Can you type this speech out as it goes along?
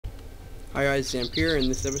Hi guys, Zamp here. In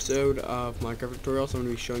this episode of Minecraft tutorials, I'm going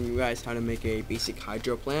to be showing you guys how to make a basic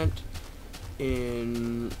hydro plant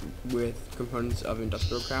with components of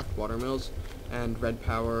industrial craft, water mills, and red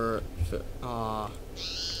power,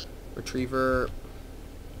 retriever,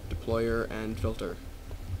 deployer, and filter.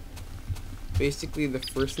 Basically, the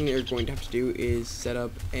first thing that you're going to have to do is set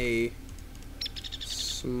up a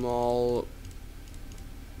small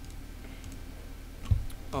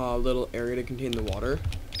little area to contain the water.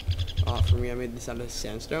 For me, I made this out of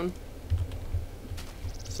sandstone,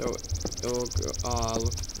 so it'll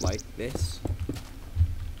look like this.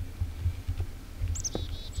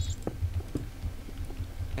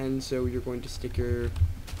 And so you're going to stick your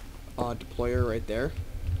deployer right there,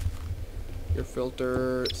 your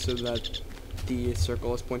filter, so that the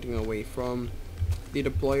circle is pointing away from the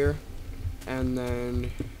deployer, and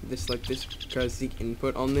then this like this, because the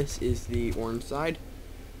input on this is the orange side.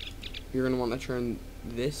 You're going to want to turn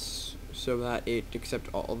this so that it accepts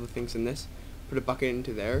all the things in this. Put a bucket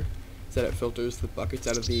into there so that it filters the buckets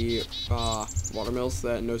out of the water mills so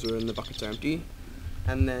that it knows when the buckets are empty.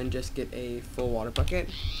 And then just get a full water bucket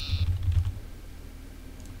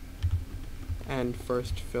and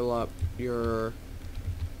first fill up your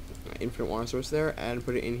infinite water source there and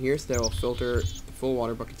put it in here so that it will filter the full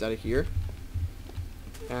water buckets out of here.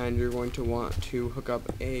 And you're going to want to hook up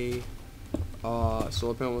a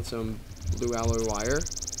solar panel with some blue alloy wire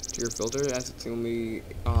to your filter, as it's the only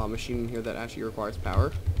machine in here that actually requires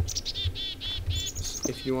power.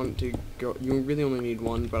 If you want to go, you really only need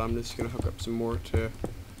one, but I'm just going to hook up some more to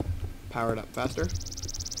power it up faster.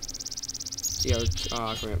 See how it's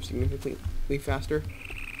going up significantly faster.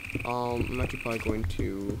 I'm actually probably going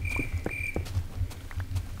to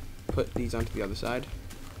put these onto the other side.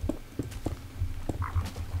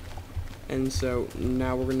 And so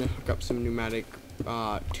now we're going to hook up some pneumatic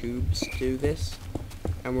tubes to this,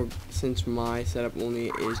 and since my setup only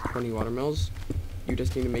is 20 water mills, you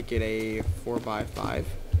just need to make it a 4x5.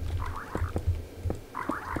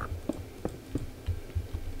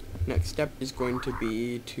 Next step is going to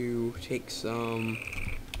be to take some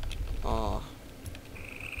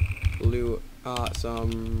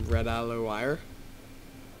some red alloy wire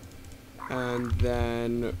and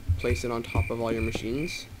then place it on top of all your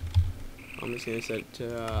machines. I'm just going to set it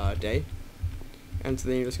to day. And so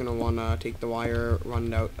then you're just going to want to take the wire, run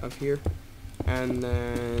it out of here. And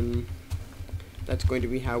then that's going to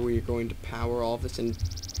be how we're going to power all of this and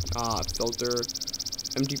filter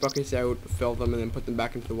empty buckets out, fill them, and then put them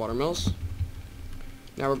back into the water mills.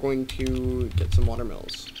 Now we're going to get some water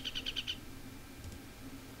mills.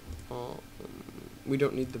 We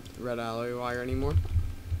don't need the red alloy wire anymore.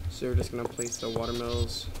 So we're just going to place the water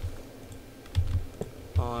mills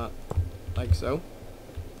like so.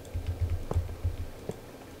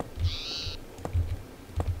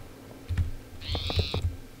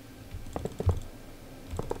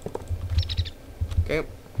 Okay.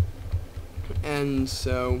 And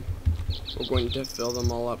so we're going to fill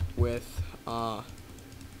them all up with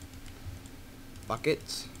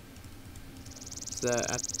buckets. So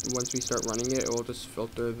that once we start running it, it will just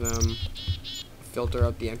filter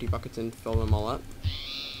out the empty buckets and fill them all up.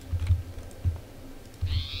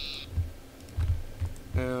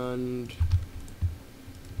 And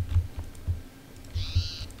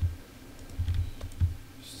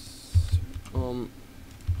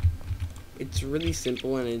it's really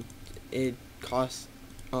simple, and it costs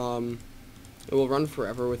it will run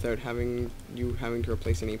forever without having to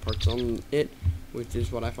replace any parts on it, which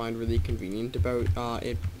is what I find really convenient about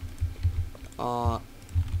it.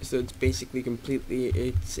 So it's basically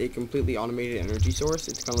it's a completely automated energy source.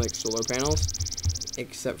 It's kind of like solar panels,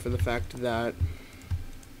 except for the fact that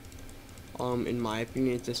in my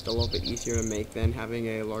opinion, it's just a little bit easier to make than having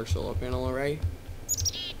a large solar panel array.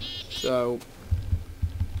 So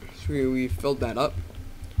we filled that up.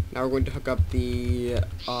 Now we're going to hook up the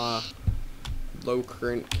low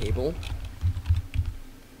current cable.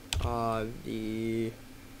 The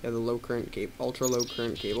low current cable, ultra low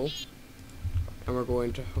current cable, and we're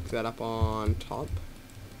going to hook that up on top.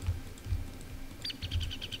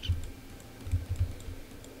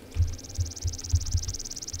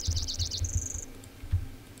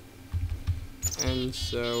 And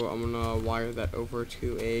so I'm gonna wire that over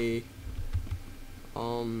to a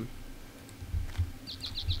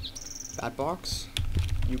bat box.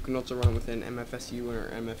 You can also run it with an MFSU or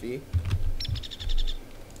MFE.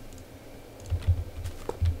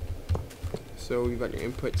 So you've got your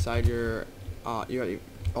input side, you got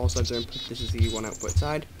all sides are input. This is the one output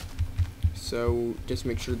side. So just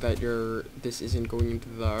make sure that this isn't going into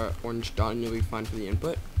the orange dot, and you'll be fine for the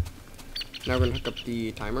input. Now we're gonna hook up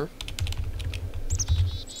the timer.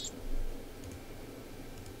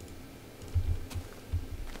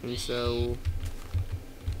 And so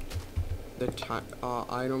the time,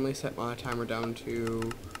 I normally set my timer down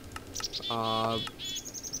to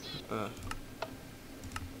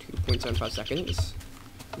 2.75 seconds.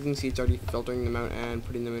 You can see it's already filtering them out and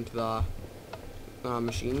putting them into the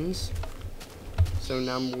machines. So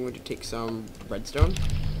now I'm going to take some redstone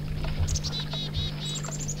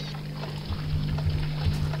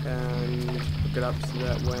and hook it up so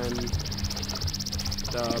that when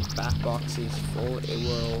the back box is full, it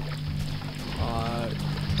will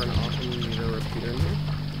turn off and need a repeater in here.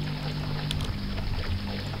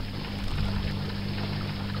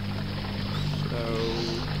 So,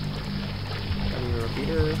 having a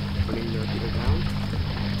repeater, putting the repeater down,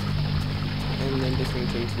 and then just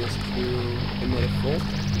maintaining this to emit it full.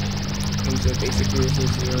 And so basically this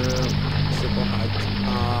is your simple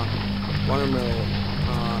water mill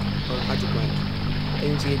or hydro plant. And you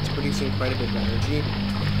can see it's producing quite a bit of energy,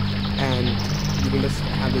 and you can just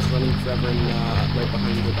have this running forever and right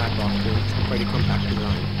behind your back box. It's quite a compact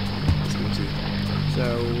design, as you can see.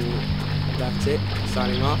 So that's it.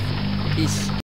 Signing off. Peace.